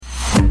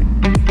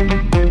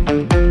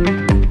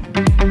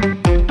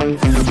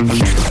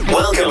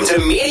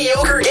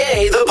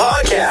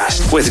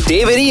with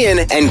David Ian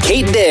and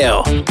Kate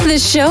Dale. The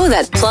show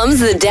that plumbs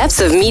the depths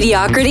of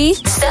mediocrity,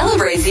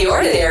 celebrates the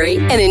ordinary,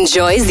 and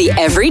enjoys the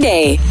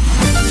everyday.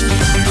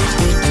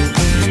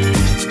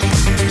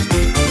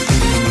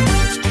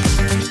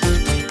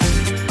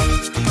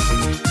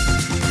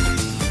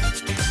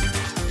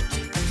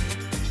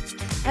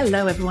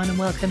 Hello everyone and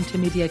welcome to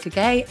Mediocre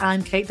Gay.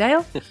 I'm Kate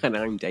Dale. And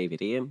I'm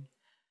David Ian.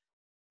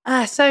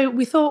 So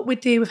we thought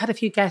we've had a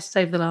few guests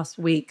over the last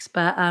weeks,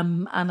 but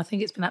and I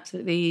think it's been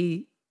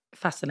absolutely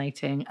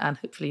fascinating and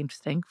hopefully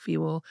interesting for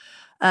you all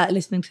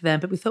listening to them.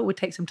 But we thought we'd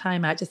take some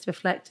time out just to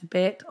reflect a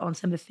bit on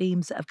some of the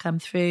themes that have come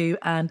through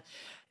and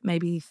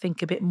maybe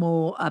think a bit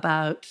more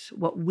about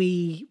what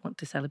we want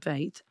to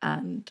celebrate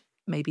and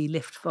maybe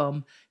lift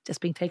from just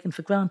being taken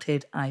for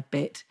granted a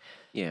bit.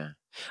 Yeah.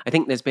 I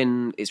think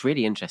it's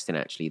really interesting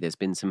actually, there's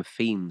been some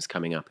themes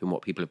coming up in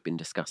what people have been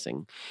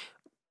discussing.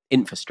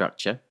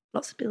 Infrastructure.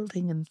 Lots of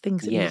building and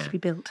things that need to be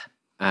built.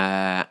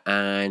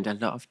 And a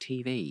lot of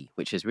TV,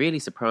 which has really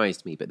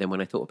surprised me. But then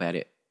when I thought about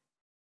it,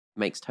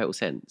 makes total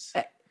sense.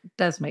 It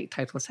does make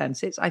total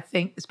sense. I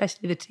think,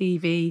 especially the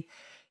TV,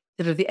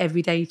 sort of the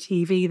everyday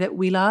TV that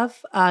we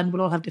love, and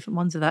we'll all have different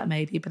ones of that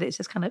maybe, but it's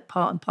just kind of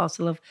part and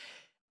parcel of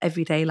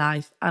everyday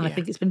life. And I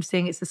think it's been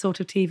interesting. It's the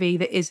sort of TV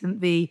that isn't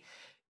the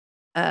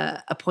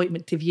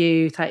appointment to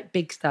view type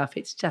big stuff.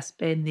 It's just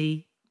been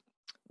the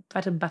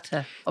bread and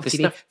butter of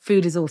TV.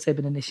 Food has also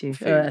been an issue.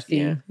 A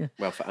theme. Yeah.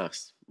 Well, for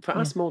us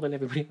more than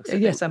everybody else.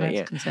 Yes, I know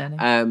it's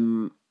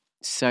concerning.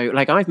 So,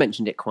 like, I've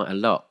mentioned it quite a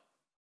lot,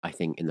 I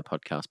think, in the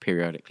podcast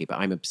periodically, but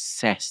I'm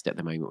obsessed at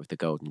the moment with the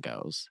Golden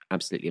Girls.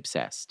 Absolutely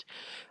obsessed.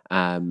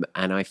 And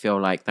I feel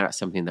like that's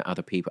something that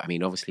other people, I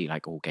mean, obviously,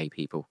 like all gay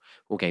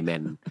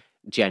men,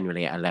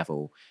 generally at a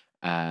level,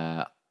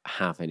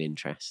 have an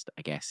interest,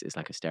 I guess, is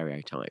like a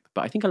stereotype.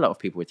 But I think a lot of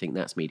people would think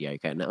that's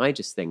mediocre. And I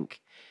just think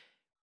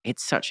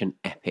it's such an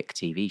epic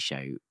TV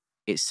show.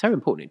 It's so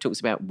important. It talks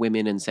about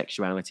women and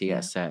sexuality at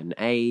a certain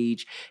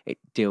age. It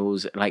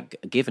deals, like,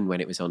 given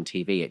when it was on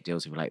TV, it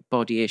deals with like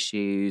body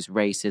issues,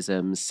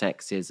 racism,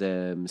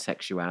 sexism,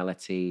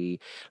 sexuality,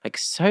 like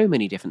so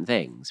many different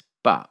things.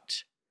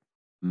 But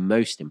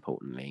most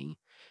importantly,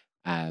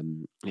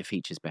 it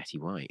features Betty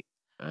White.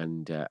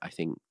 And I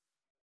think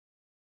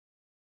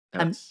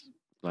that's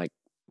like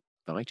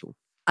vital.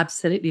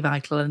 Absolutely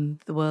vital, and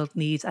the world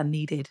needs and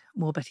needed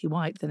more Betty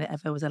White than it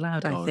ever was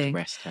allowed, I think. God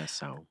rest her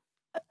soul.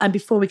 And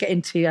before we get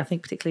into, I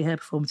think, particularly her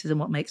performances and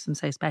what makes them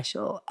so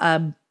special,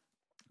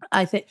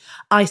 I think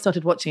I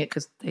started watching it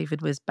because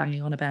David was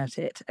banging on about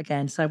it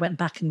again. So I went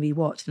back and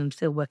rewatched, and I'm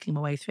still working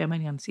my way through. I'm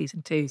only on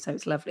season 2, so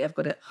it's lovely. I've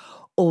got it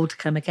all to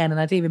come again. And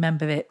I do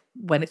remember it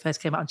when it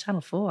first came out on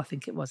Channel 4, I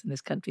think it was, in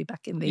this country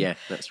back in the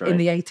that's right. in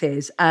the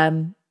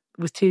 80s.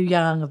 Was too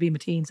young, I've been my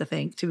teens, I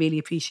think, to really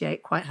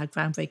appreciate quite how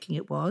groundbreaking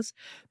it was.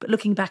 But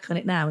looking back on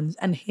it now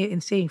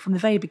and seeing from the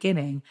very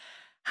beginning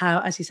how,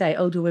 as you say,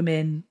 older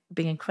women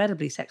being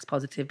incredibly sex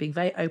positive, being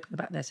very open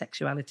about their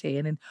sexuality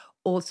and in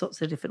all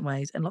sorts of different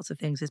ways and lots of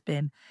things has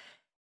been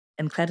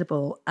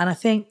incredible. And I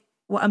think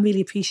what I'm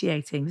really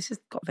appreciating, this has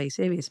got very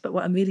serious, but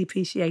what I'm really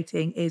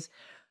appreciating is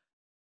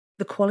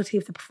the quality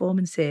of the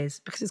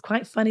performances, because it's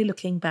quite funny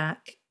looking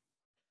back.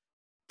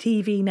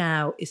 TV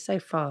now is so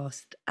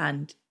fast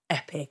and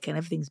epic and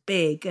everything's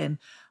big and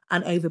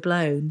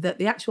overblown that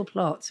the actual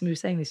plots, and we were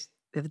saying this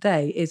the other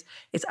day, is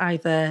it's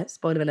either,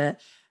 spoiler alert,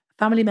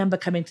 family member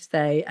coming to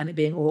stay and it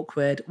being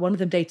awkward, one of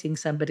them dating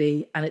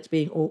somebody and it's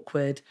being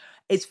awkward.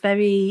 It's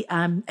very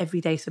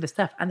everyday sort of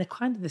stuff, and they're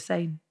kind of the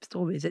same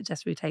stories, it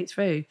just rotates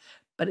through,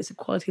 but it's the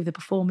quality of the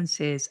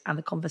performances and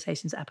the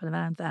conversations that happen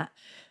around that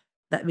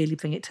really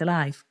bring it to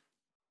life.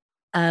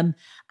 And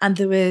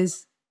there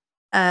was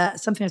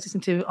something I was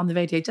listening to on the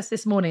radio just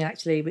this morning,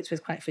 actually, which was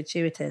quite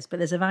fortuitous. But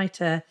there's a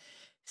writer,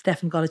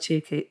 Stefan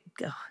Golichewski,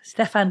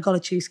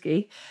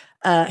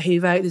 who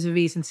wrote There's a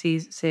Reason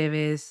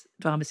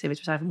drama series,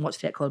 which I haven't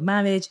watched yet, called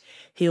Marriage.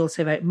 He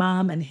also wrote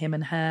Mum and Him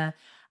and Her.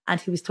 And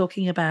he was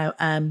talking about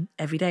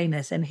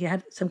everydayness, and he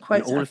had some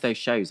quotes. And all of those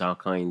shows are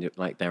kind of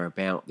like, they're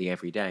about the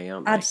everyday,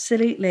 aren't they?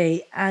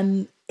 Absolutely.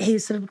 And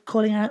he's sort of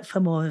calling out for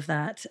more of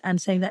that and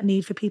saying that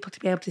need for people to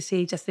be able to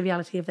see just the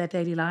reality of their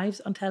daily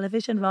lives on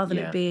television rather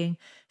than it being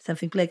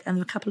something big. And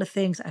there were a couple of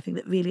things I think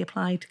that really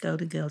apply to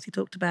Golden Girls. He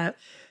talked about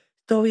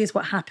story is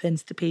what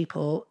happens to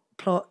people.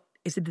 Plot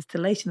is a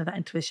distillation of that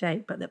into a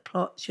shape, but that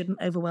plot shouldn't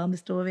overwhelm the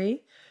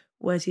story.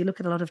 Whereas you look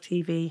at a lot of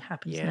TV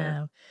happens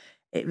now,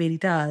 it really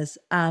does.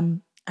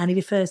 And he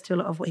refers to a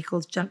lot of what he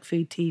calls junk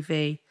food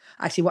TV.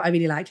 Actually, what I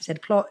really liked, he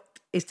said, plot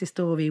is to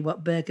story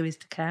what burger is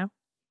to cow.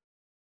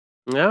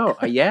 Oh,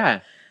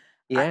 yeah.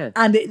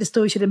 And the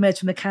story should emerge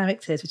from the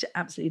characters, which it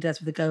absolutely does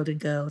with the Golden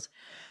Girls.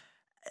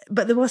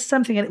 But there was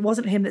something, and it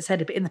wasn't him that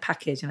said it, but in the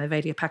package, the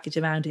radio package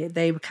around it,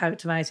 they were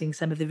characterising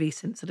some of the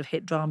recent sort of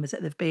hit dramas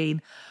that have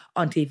been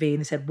on TV. And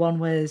they said one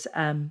was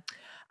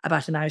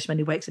about an Irishman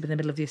who wakes up in the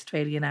middle of the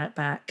Australian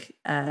outback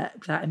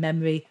without a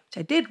memory, which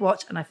I did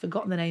watch and I've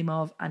forgotten the name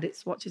of, and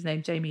it's, what's his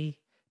name, Jamie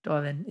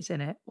Dornan is in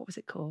it. What was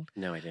it called?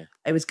 No idea.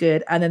 It was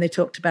good. And then they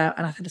talked about,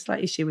 and I had a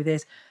slight issue with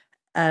this,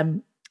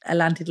 a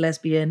landed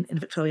lesbian in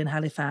Victorian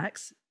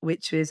Halifax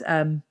which was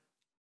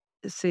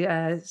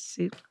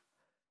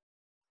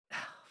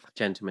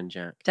Gentleman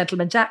Jack.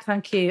 Gentleman Jack,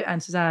 thank you,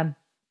 and Suzanne,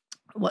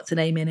 what's her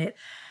name in it?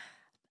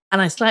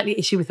 And I slightly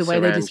issue with the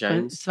way they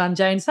describe Savannah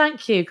Jones.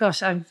 Thank you.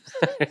 Gosh, I'm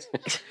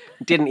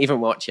didn't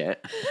even watch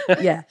it.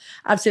 Yeah,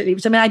 absolutely.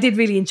 Which I mean, I did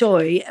really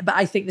enjoy, but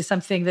I think there's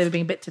something that are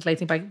being a bit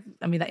titillating by.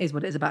 I mean, that is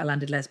what it is about a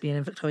landed lesbian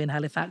in Victorian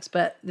Halifax,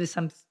 but there's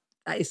some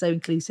that is so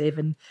inclusive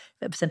and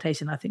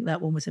representation. I think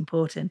that one was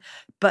important,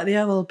 but they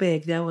are all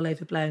big, they're all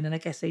overblown, and I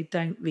guess they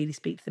don't really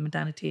speak to the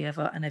modernity of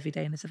and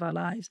everydayness of our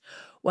lives.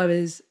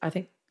 Whereas I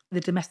think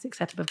the domestic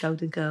setup of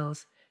Golden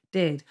Girls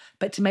did,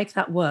 but to make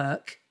that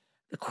work,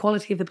 the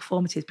quality of the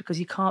performances, because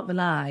you can't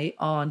rely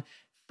on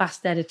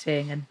fast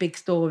editing and big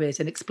stories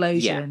and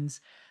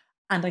explosions.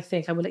 Yeah. And I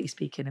think I will let you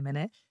speak in a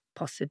minute,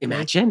 possibly.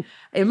 Imagine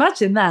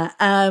that.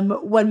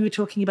 When we were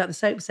talking about the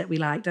soaps that we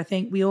liked, I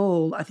think we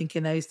all,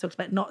 in those talked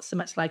about not so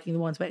much liking the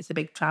ones where it's the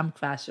big tram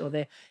crash or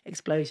the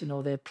explosion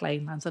or the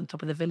plane lands on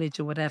top of the village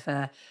or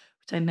whatever,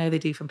 which I know they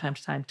do from time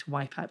to time to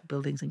wipe out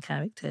buildings and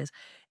characters.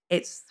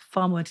 It's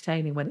far more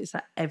entertaining when it's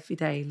that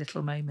everyday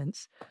little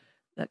moments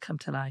that come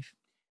to life.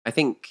 I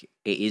think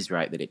it is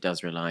right that it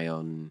does rely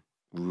on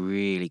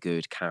really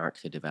good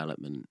character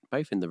development,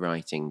 both in the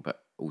writing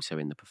but also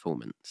in the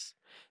performance,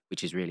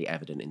 which is really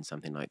evident in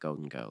something like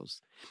Golden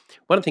Girls.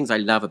 One of the things I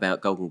love about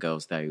Golden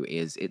Girls, though,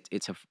 is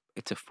it's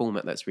a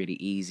format that's really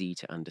easy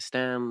to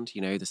understand.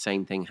 You know, the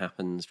same thing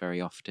happens very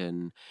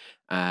often.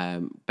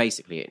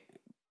 Basically,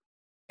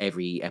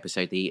 every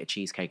episode they eat a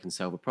cheesecake and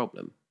solve a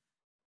problem.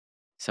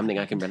 Something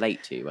I can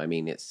relate to. I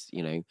mean, it's,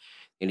 you know,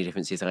 the only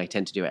difference is I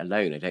tend to do it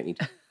alone. I don't need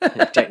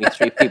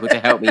three people to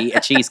help me eat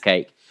a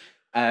cheesecake.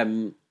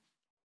 But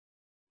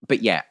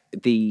yeah,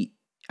 I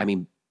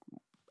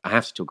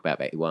have to talk about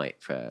Betty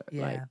White for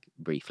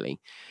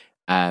briefly.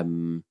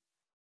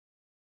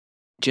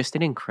 Just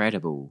an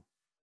incredible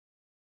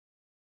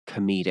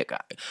comedic,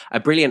 a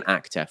brilliant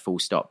actor, full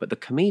stop. But the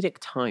comedic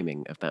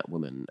timing of that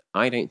woman,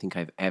 I don't think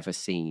I've ever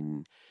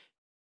seen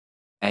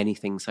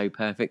anything so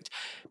perfect.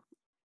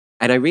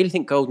 And I really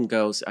think Golden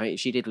Girls,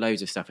 she did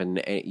loads of stuff,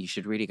 and you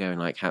should really go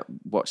and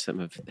watch some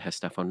of her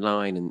stuff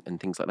online and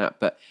things like that.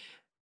 But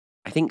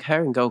I think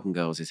her in Golden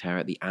Girls is her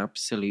at the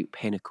absolute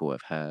pinnacle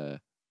of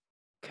her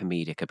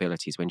comedic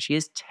abilities when she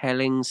is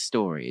telling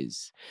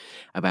stories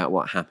about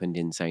what happened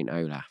in St.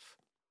 Olaf.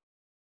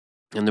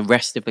 And the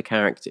rest of the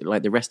character,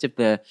 like the rest of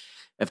the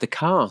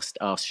cast,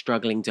 are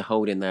struggling to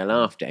hold in their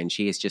laughter, and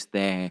she is just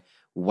there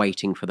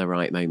waiting for the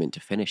right moment to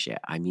finish it.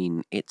 I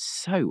mean, it's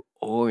so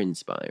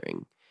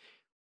awe-inspiring.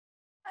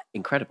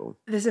 Incredible.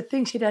 There's a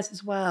thing she does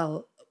as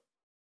well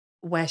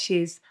where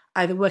she's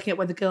either working out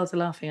when the girls are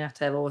laughing at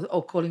her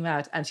or calling her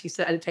out, and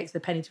it takes the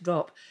penny to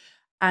drop.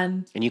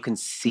 And you can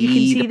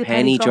see the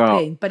penny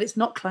dropping, but it's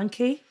not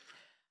clunky.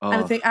 Oh.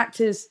 And I think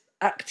actors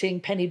acting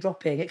penny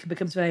dropping, it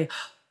becomes very...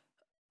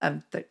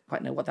 don't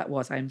quite know what that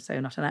was. I'm so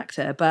not an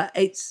actor, but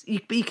it's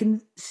you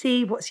can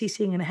see what she's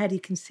seeing in her head. You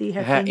can see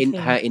her thinking.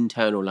 Her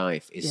internal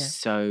life is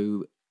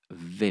so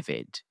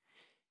vivid.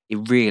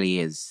 It really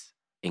is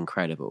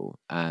incredible.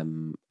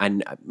 And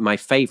my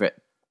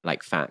favorite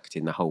fact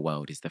in the whole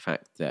world is the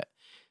fact that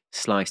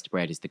sliced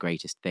bread is the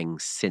greatest thing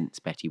since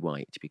Betty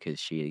White, because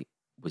she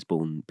was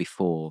born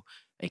before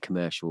a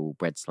commercial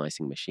bread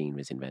slicing machine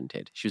was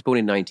invented. She was born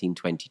in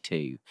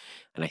 1922,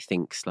 and I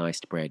think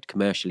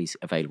commercially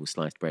available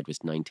sliced bread was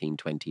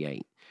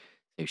 1928.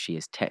 So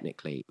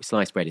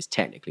sliced bread is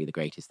technically the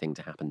greatest thing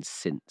to happen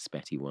since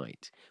Betty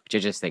White, which I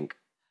just think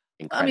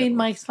incredible. I mean,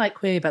 my slight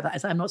query about that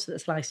is I'm not sure that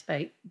sliced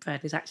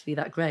bread is actually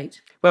that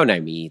great. Well,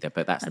 no, me either,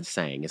 but that's the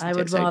saying, isn't it? I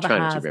would rather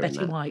have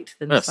Betty White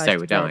than sliced bread. So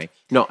would I.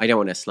 No, I don't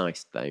want a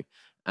sliced, though.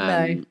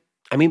 No.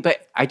 I mean,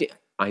 but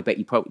I bet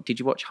you probably... Did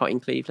you watch Hot in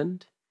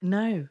Cleveland?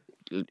 No.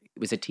 It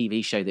was a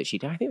TV show that she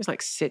did. I think it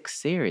was 6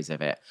 series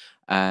of it.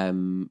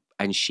 And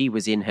she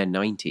was in her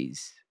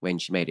 90s when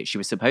she made it. She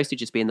was supposed to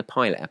just be in the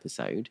pilot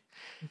episode.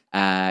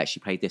 She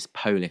played this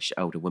Polish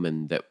older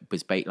woman that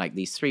was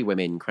these 3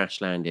 women crash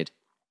landed.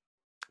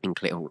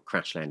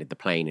 The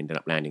plane ended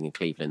up landing in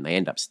Cleveland. They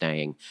end up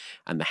staying,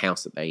 and the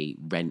house that they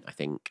rent, I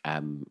think,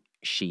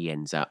 she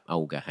ends up...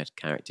 Olga, her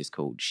character's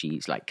called.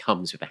 She's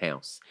comes with the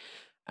house.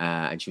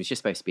 And she was just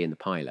supposed to be in the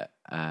pilot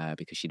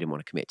because she didn't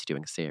want to commit to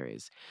doing a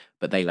series.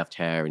 But they loved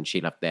her and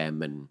she loved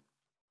them. And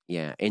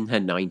yeah, in her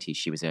 90s,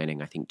 she was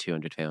earning, I think,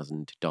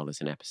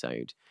 $200,000 an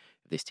episode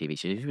of this TV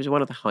show. She was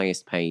one of the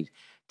highest paid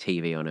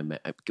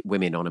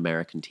women on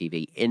American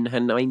TV in her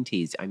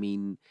 90s. I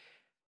mean,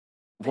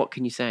 what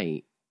can you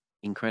say?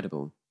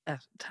 Incredible.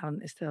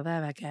 Talent is still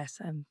there, I guess.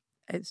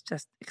 It's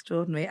just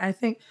extraordinary. I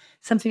think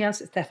something else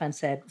that Stefan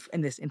said in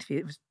this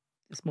interview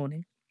this morning,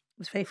 it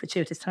was very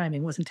fortuitous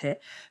timing, wasn't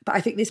it? But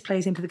I think this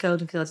plays into the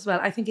Golden Girls as well.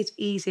 I think it's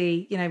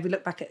easy, we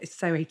look back at it's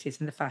so 80s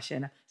in the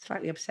fashion,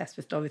 slightly obsessed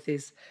with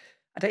Dorothy's,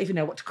 I don't even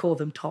know what to call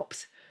them,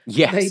 tops.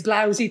 Yes. Very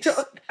blousy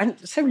and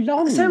so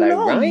long,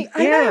 right?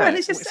 I know, and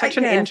it's just such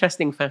an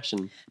interesting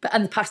fashion.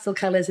 And the pastel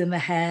colours in the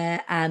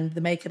hair and the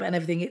makeup and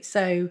everything, it's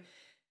so...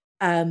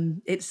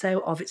 It's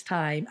so of its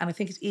time, and I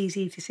think it's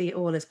easy to see it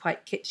all as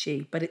quite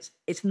kitschy, but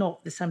it's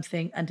not. There's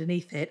something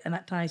underneath it, and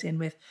that ties in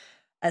with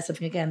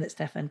something again that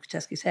Stefan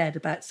Kachesky said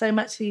about so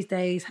much these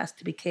days has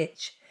to be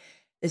kitsch.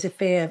 There's a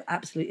fear of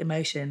absolute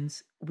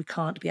emotions. We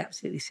can't be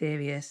absolutely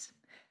serious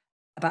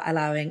about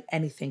allowing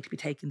anything to be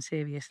taken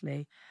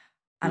seriously.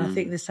 And I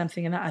think there's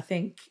something in that. I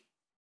think,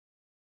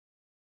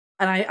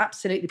 and I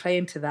absolutely play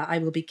into that. I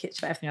will be kitsch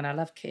for everything, and I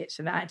love kitsch.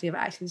 And the idea of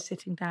actually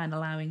sitting down,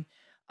 allowing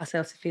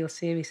ourselves to feel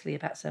seriously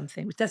about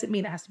something, which doesn't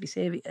mean it has to be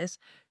serious.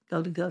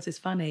 Golden Girls is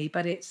funny,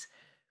 but it's.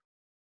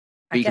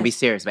 But you can be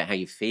serious about how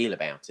you feel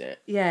about it.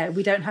 Yeah,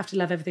 we don't have to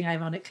love everything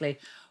ironically,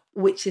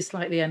 which is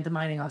slightly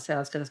undermining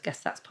ourselves, because I guess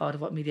that's part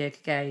of what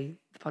Mediocre Gay,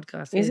 the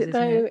podcast, is. Is it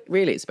though? It?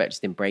 Really, it's about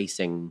just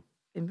embracing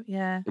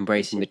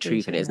the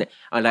truth in it, isn't it?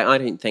 I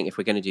don't think if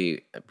we're going to do,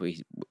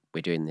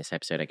 we're doing this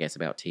episode, I guess,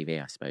 about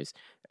TV, I suppose.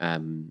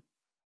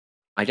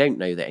 I don't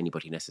know that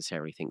anybody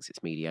necessarily thinks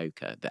it's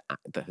mediocre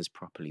that has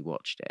properly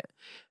watched it.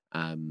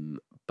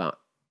 But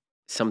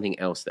something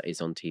else that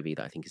is on TV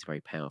that I think is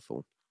very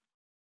powerful,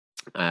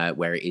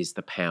 where it is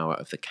the power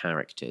of the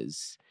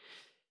characters.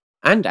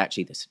 And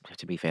actually,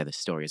 to be fair, the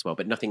story as well.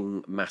 But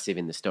nothing massive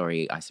in the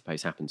story, I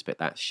suppose, happens. But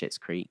that's Schitt's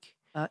Creek.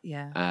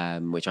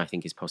 Which I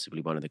think is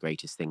possibly one of the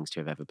greatest things to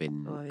have ever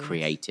been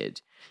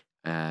created.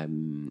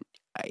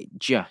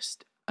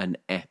 Just an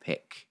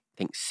epic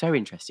thing. So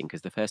interesting,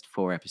 because the first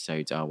 4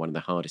 episodes are one of the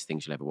hardest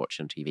things you'll ever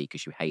watch on TV,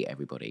 because you hate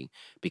everybody,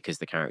 because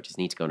the characters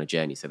need to go on a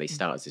journey. So they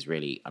start as this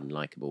really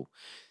unlikable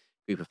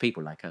group of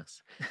people like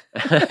us.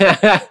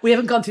 We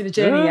haven't gone through the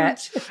journey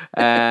yet.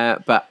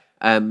 But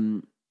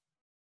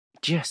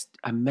just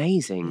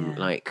amazing,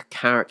 like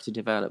character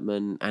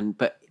development,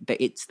 but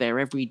it's their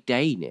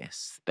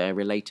everydayness, their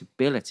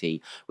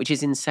relatability, which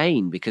is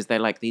insane, because they're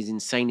like these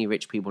insanely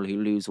rich people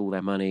who lose all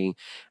their money,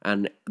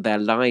 and their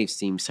lives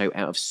seem so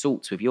out of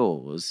sorts with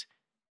yours,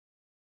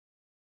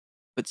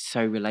 but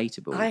so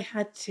relatable. I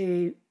had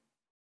to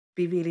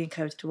be really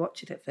encouraged to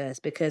watch it at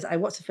first, because I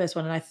watched the first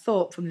one and I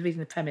thought from reading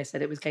the premise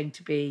that it was going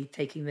to be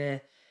taking the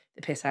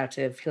piss out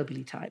of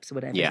hillbilly types or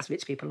whatever, these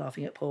rich people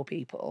laughing at poor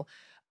people,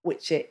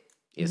 which it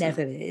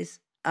never is.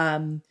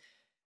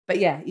 But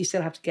yeah, you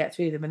still have to get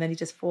through them, and then you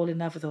just fall in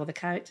love with all the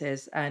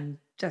characters. And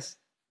just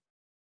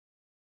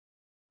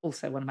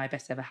also, one of my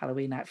best ever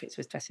Halloween outfits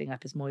was dressing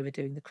up as Moira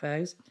doing the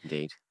crows.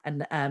 Indeed.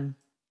 And the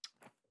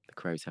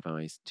crows have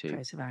eyes too.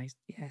 Crows have eyes,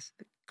 yes.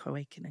 The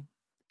crowakening.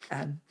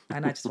 And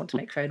I just want to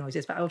make crow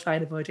noises, but I'll try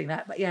and avoid doing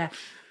that. But yeah,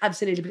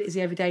 absolutely. But it's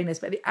the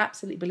everydayness, but the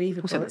absolutely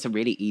believable. Also, that's a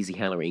really easy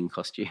Halloween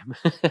costume.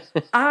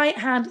 I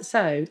hand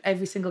sewed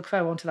every single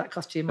crow onto that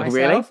costume myself.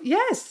 Really?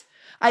 Yes.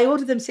 I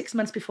ordered them 6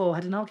 months before,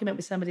 had an argument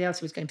with somebody else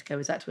who was going to go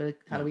with that to a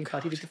Halloween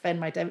party to defend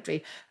my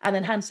territory, and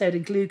then hand sewed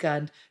and glue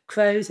gunned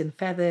crows and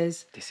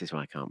feathers. This is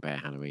why I can't bear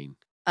Halloween.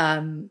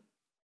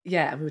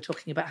 Yeah, and we were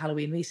talking about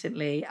Halloween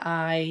recently.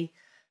 I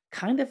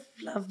kind of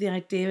love the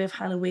idea of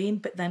Halloween,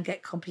 but then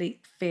get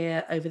complete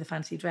fear over the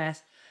fancy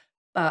dress.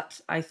 But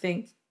I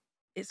think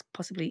it's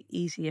possibly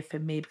easier for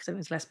me, because I think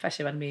there's less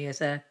pressure on me as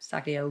a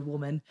saggy old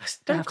woman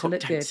to have to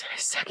look good. Say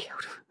saggy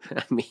old.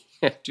 I mean,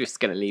 I'm just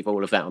going to leave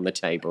all of that on the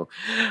table.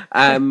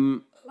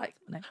 No.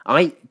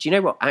 Do you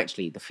know what?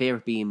 Actually, the fear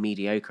of being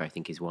mediocre, I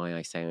think, is why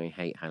I say I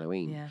hate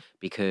Halloween. Yeah.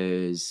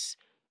 Because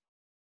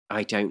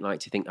I don't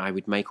like to think I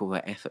would make all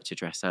that effort to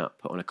dress up,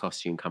 put on a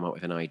costume, come up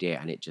with an idea,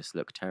 and it just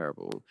looked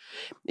terrible.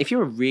 If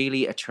you're a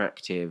really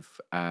attractive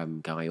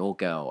guy or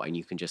girl, and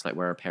you can just like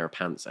wear a pair of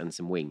pants and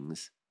some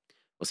wings,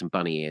 or some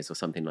bunny ears or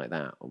something like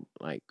that, or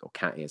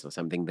cat ears or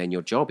something, then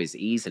your job is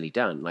easily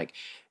done. Like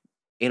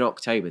in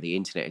October, the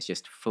internet is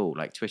just full,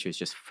 like Twitter is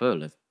just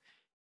full of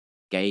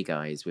gay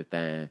guys with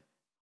their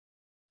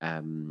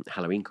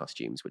Halloween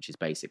costumes, which is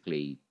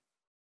basically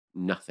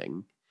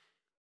nothing.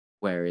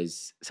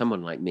 Whereas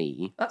someone like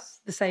me,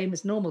 that's the same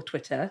as normal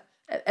Twitter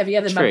every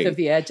other month of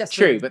the year. Just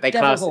but they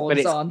class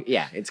it. But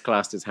it's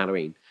classed as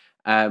Halloween.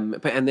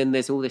 And then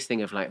there's all this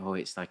thing of like, oh,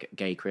 it's like a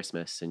gay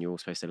Christmas and you're all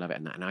supposed to love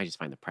it, and I just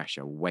find the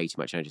pressure way too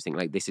much. And I just think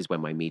like this is when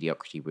my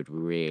mediocrity would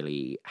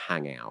really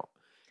hang out,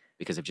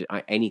 because of just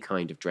any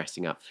kind of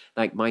dressing up,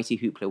 like Mighty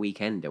Hoopla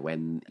Weekender,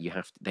 when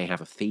they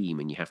have a theme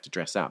and you have to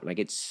dress up. Like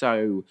it's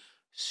so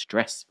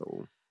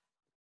stressful.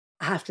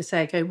 I have to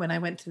say, when I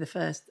went to the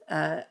first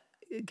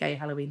gay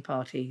Halloween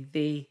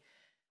party,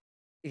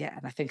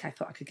 and I think I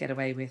thought I could get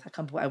away with. I can't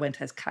remember what I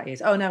went as cat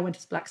ears. Oh no, I went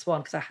as Black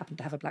Swan because I happened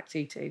to have a black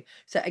tutu.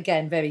 So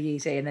again, very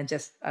easy. And then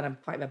and I'm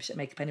quite rubbish at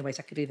makeup anyway, so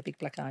I could do the big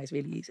black eyes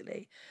really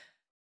easily.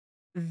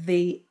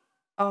 The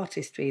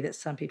artistry that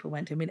some people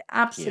went to, I mean,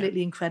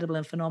 absolutely incredible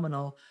and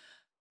phenomenal,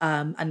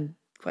 and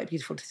quite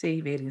beautiful to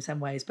see really in some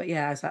ways. But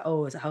yeah, I was like,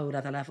 oh, it's a whole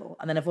other level.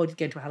 And then I avoided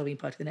going to a Halloween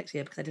party the next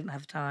year because I didn't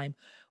have the time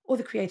or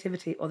the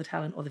creativity or the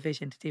talent or the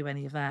vision to do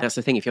any of that. That's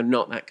the thing. If you're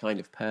not that kind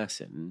of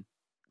person,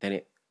 then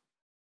it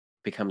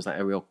becomes like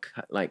a real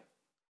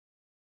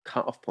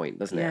cut-off point,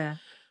 doesn't it?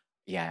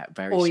 Yeah,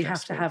 very. Or you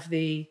have to have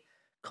the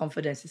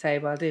confidence to say,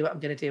 well, I'll do what I'm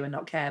going to do and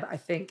not care. But I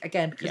think,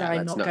 again, because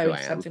I'm not going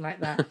to something like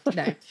that,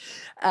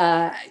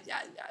 no.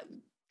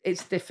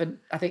 It's different.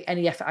 I think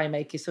any effort I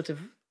make is sort of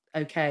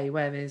okay,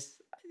 whereas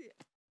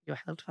You're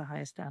held to a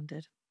higher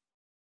standard.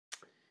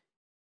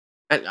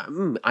 I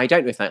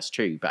don't know if that's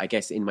true, but I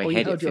guess in my Or you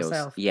head hold it feels,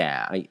 yourself.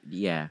 yeah.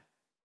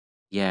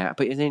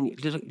 But then you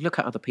look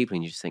at other people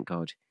and you just think,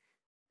 God,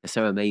 they're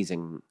so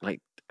amazing,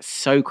 like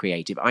so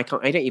creative. I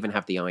don't even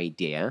have the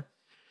idea.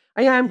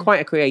 I am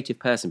quite a creative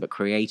person, but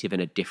creative in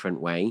a different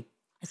way.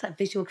 It's that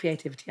visual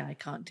creativity I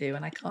can't do,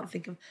 and I can't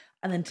think of.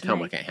 And then I can't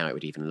work out how it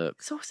would even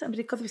look. saw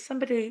somebody, because there was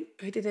somebody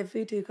who did a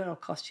voodoo girl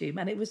costume,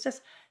 and it was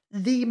just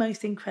the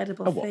most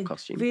incredible A what thing.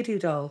 costume? Voodoo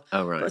doll.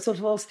 Oh, right. But sort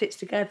of all stitched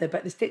together,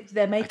 but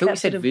their I makeup. thought you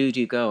said sort of,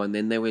 voodoo girl, and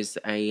then there was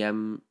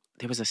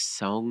a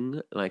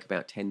song like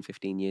about 10,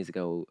 15 years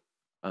ago.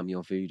 I'm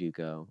your voodoo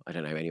girl. I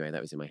don't know. Anyway,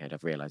 that was in my head.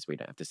 I've realised we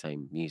don't have the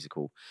same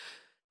musical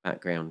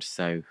background,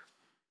 so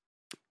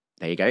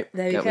there you go.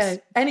 There you That go. was-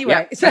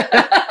 Anyway,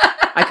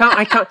 I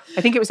can't.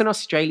 I think it was an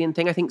Australian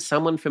thing. I think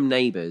someone from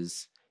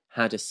Neighbours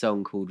had a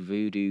song called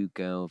Voodoo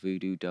Girl,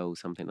 Voodoo Doll,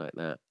 something like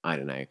that. I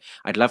don't know.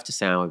 I'd love to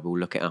say I will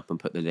look it up and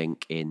put the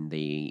link in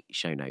the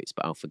show notes,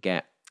 but I'll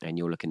forget, and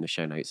you'll look in the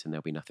show notes and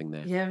there'll be nothing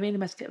there. yeah, I really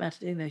must get around to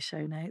doing those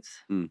show notes.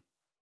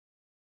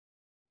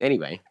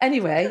 Anyway,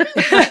 Anyway,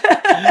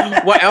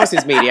 what else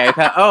is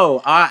mediocre?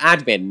 Oh, our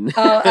admin.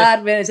 oh,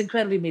 admin is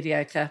incredibly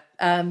mediocre.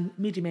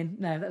 Medium,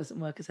 no, that doesn't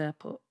work as a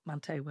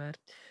portmanteau word.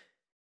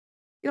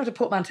 You know what a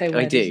portmanteau word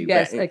I do. is?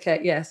 Yes, but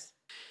okay, yes.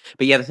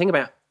 But yeah, the thing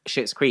about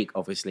Schitt's Creek,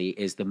 obviously,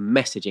 is the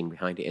messaging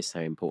behind it is so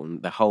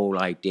important. The whole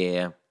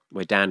idea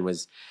where Dan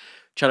was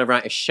trying to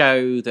write a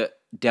show that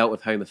dealt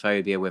with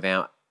homophobia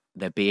without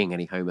there being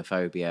any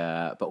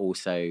homophobia, but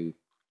also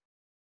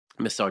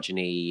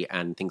misogyny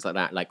and things like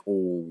that, like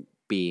all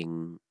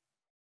being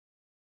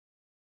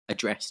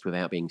addressed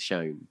without being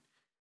shown.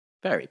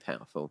 Very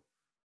powerful.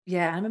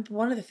 Yeah, I remember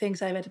one of the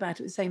things I read about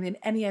it was saying that in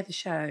any other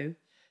show,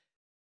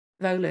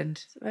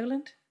 Roland?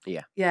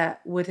 Yeah. Yeah,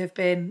 would have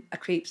been a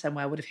creep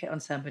somewhere, would have hit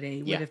on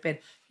somebody, would have been,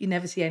 you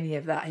never see any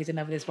of that. He's in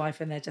love with his wife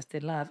and they're just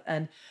in love.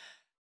 And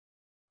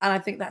I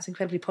think that's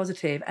incredibly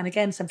positive. And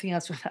again, something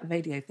else from that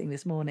radio thing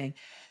this morning,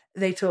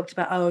 they talked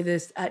about,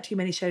 there's too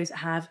many shows that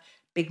have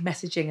big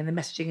messaging and the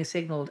messaging is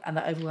signalled and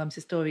that overwhelms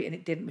the story, and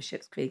it didn't with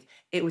Schitt's Creek.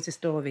 It was a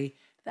story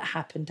that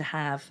happened to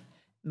have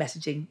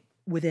messaging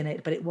within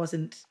it, but it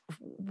wasn't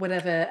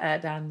whatever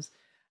Dan's.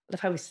 I love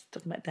how we're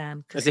talking about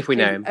Dan. As if we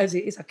know him. As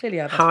it is, clearly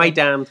our best Hi, friend.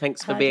 Dan.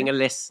 Thanks for Hi, being Dan. a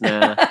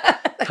listener.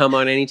 Come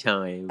on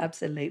anytime.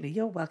 Absolutely.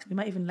 You're welcome. We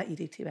might even let you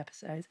do 2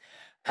 episodes.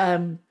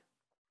 The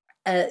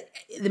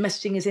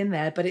messaging is in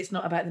there, but it's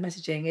not about the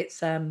messaging. It's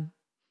there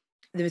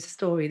is a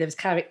story, there is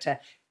character.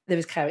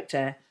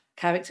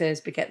 Characters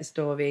beget the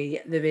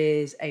story. There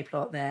is a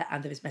plot there,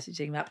 and there is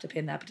messaging wrapped up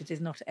in that, but it is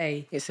not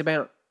a... It's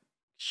about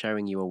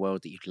showing you a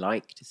world that you'd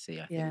like to see,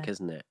 I think, Yeah.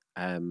 isn't it?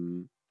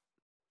 One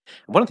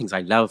of the things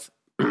I love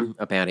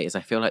about it is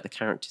I feel like the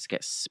characters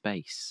get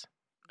space.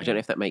 I don't know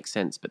if that makes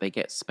sense, but they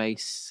get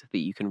space that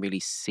you can really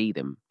see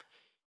them.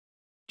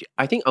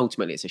 I think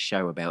ultimately it's a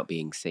show about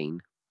being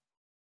seen.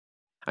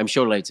 I'm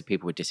sure loads of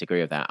people would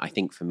disagree with that. I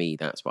think for me,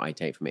 that's what I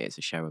take from it. It's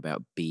a show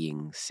about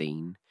being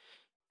seen.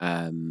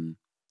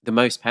 The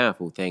most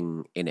powerful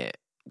thing in it,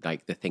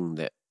 like the thing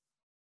that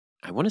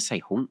I want to say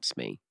haunts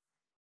me,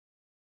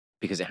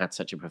 because it had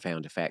such a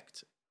profound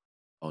effect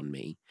on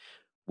me,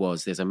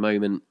 was there's a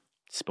moment,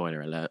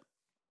 spoiler alert,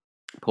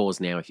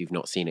 pause now if you've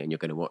not seen it and you're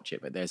going to watch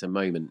it, but there's a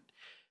moment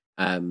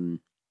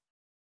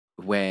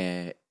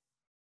where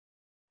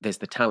there's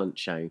the talent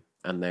show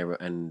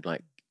and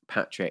like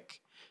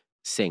Patrick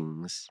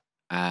sings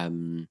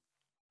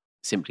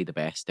Simply the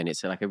Best, and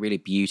it's like a really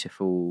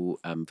beautiful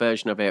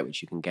version of it,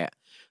 which you can get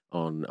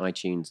on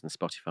iTunes and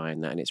Spotify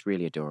and that, and it's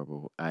really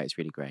adorable. It's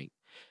really great.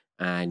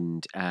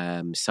 And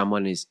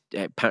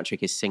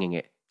Patrick is singing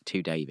it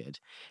to David,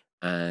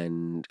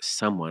 and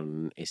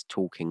someone is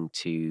talking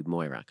to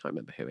Moira. I can't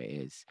remember who it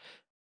is.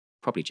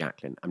 Probably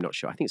Jacqueline. I'm not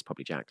sure. I think it's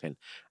probably Jacqueline.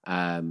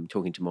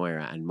 Talking to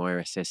Moira, and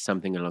Moira says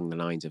something along the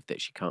lines of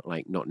that she can't,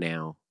 like, not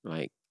now.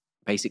 Like,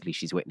 basically,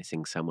 she's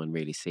witnessing someone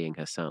really seeing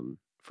her son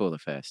for the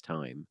first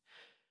time.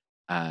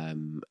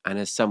 And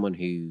as someone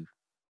who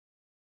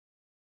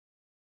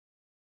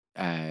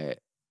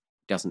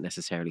doesn't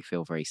necessarily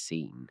feel very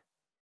seen,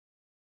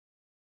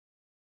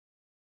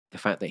 the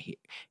fact that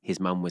his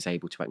mum was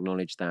able to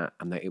acknowledge that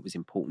and that it was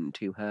important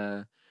to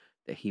her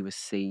that he was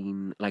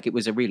seen, like, it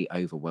was a really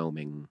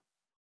overwhelming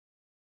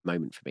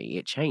moment for me.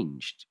 It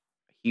changed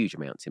huge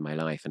amounts in my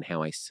life and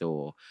how I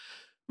saw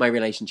my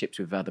relationships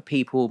with other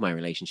people, my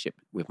relationship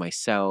with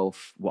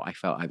myself, what I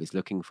felt I was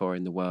looking for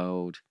in the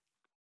world.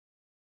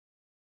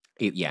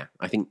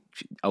 I think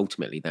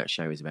ultimately that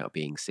show is about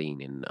being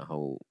seen in a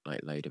whole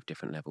load of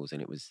different levels, and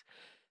it was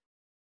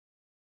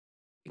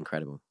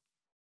incredible.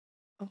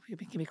 Oh, you're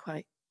making me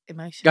quite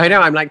emotional. I know.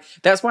 I'm like,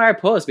 that's why I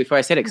paused before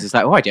I said it, because it's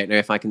like, I don't know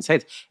if I can say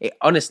this.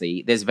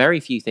 Honestly, there's very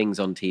few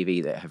things on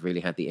TV that have really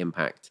had the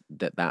impact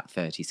that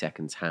 30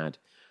 seconds had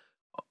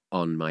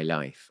on my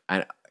life.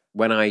 And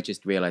when I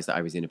just realized that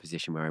I was in a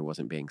position where I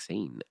wasn't being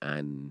seen,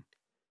 and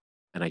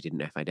I didn't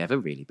know if I'd ever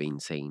really been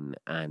seen,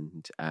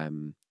 and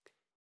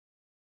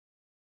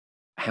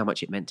how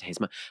much it meant to his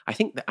mum. I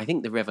think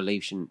the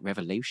revelation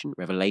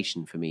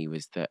for me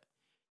was that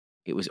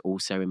it was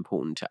also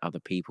important to other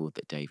people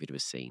that David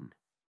was seen,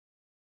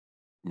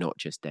 not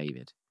just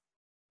David.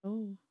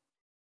 Oh,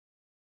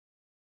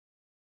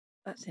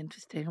 that's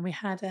interesting. And we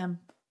had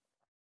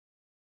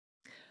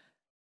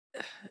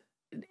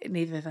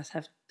neither of us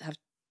have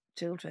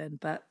children,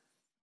 but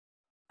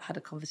I had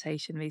a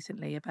conversation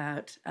recently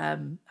about I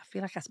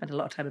feel like I spent a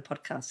lot of time in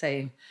podcasts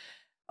saying,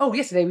 oh,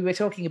 yesterday we were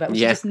talking about we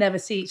should just never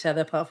see each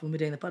other apart from when we're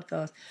doing the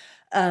podcast,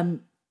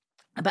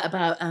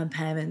 about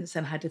parents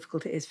and how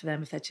difficult it is for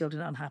them if their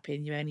children are unhappy,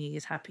 and you're only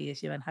as happy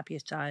as your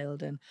unhappiest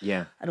child, and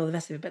all the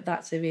rest of it. But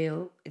that's a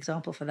real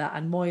example for that.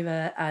 And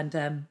Moira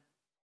and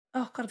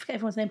oh God, I forget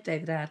everyone's name today,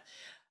 the dad,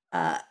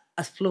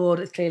 as flawed,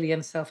 as clearly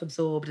and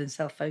self-absorbed and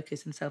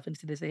self-focused and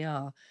self-interested as they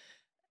are,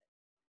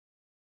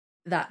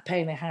 that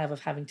pain they have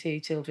of having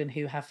two children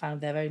who have found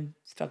their own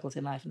struggles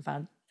in life and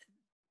found,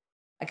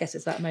 I guess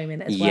it's that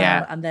moment as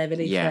well, and their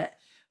relief that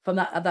from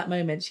that, at that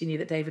moment, she knew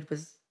that David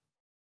was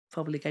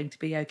probably going to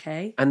be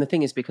okay. And the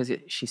thing is, because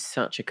she's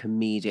such a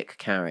comedic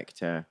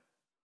character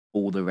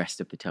all the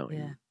rest of the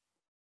time,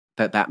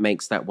 that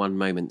makes that one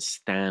moment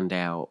stand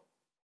out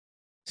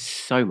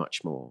so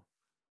much more.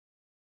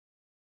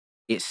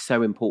 It's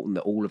so important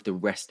that all of the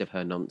rest of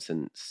her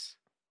nonsense,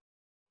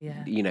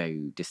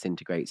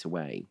 disintegrates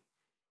away.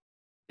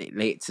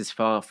 It's as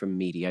far from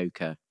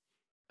mediocre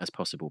as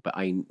possible. But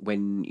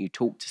when you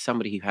talk to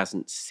somebody who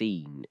hasn't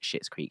seen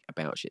Schitt's Creek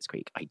about Schitt's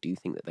Creek, I do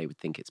think that they would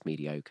think it's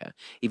mediocre.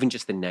 Even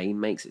just the name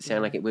makes it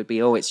sound like it would be,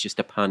 it's just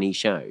a punny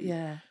show.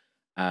 Yeah.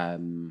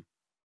 And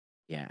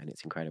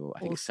it's incredible. I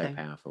think it's so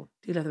powerful.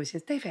 Do you love the way she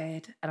says,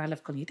 David? And I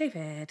love calling you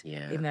David.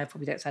 Yeah. Even though I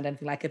probably don't sound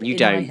anything like it. You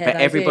don't, but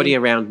everybody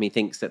around me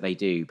thinks that they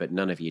do, but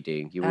none of you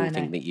do. You all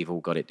think that you've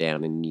all got it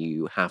down and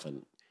you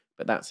haven't.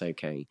 But that's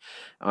okay.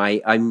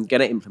 I'm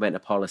going to implement a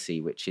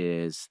policy, which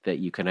is that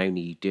you can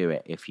only do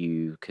it if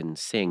you can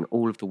sing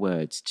all of the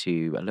words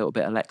to a little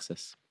bit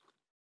Alexis.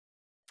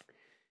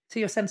 So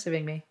you're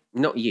censoring me?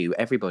 Not you,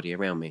 everybody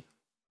around me.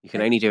 You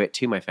can only do it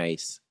to my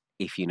face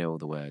if you know all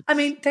the words. I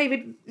mean,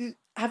 David,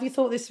 have you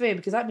thought this through?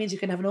 Because that means you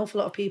can have an awful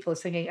lot of people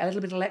singing a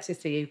little bit of Alexis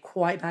to you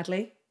quite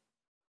badly.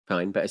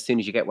 Fine, but as soon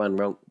as you get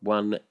one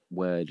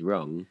word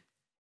wrong,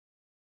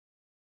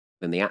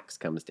 then the axe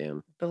comes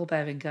down. Ball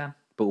bearing gun.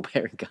 Ball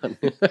bearing gun.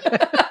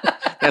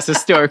 That's a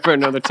story for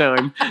another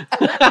time.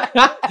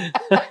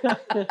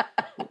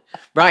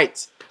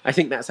 Right. I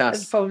think that's us.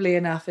 That's probably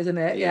enough, isn't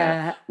it?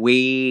 Yeah.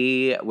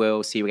 We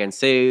will see you again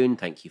soon.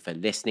 Thank you for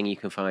listening. You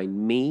can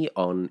find me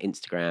on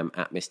Instagram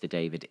at Mr.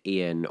 David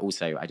Ian.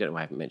 Also, I don't know why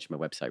I haven't mentioned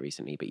my website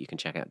recently, but you can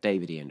check out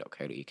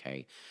davidian.co.uk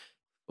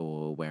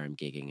for where I'm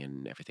gigging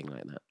and everything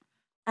like that.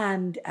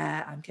 And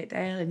I'm Kate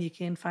Dale, and you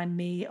can find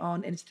me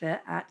on Insta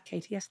at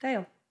KTS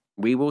Dale.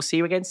 We will see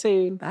you again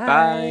soon. Bye.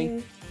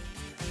 Bye.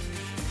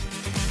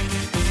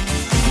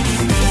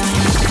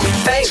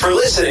 Thanks for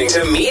listening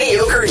to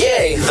Mediocre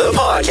Gay, the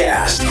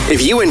podcast.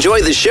 If you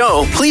enjoyed the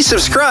show, please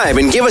subscribe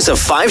and give us a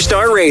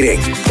 5-star rating.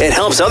 It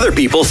helps other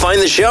people find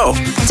the show.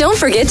 Don't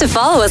forget to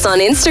follow us on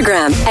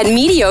Instagram at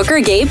Mediocre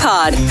Gay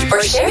Pod,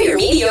 or share your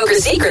mediocre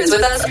secrets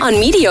with us on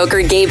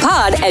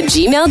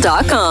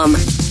mediocregaypod@gmail.com.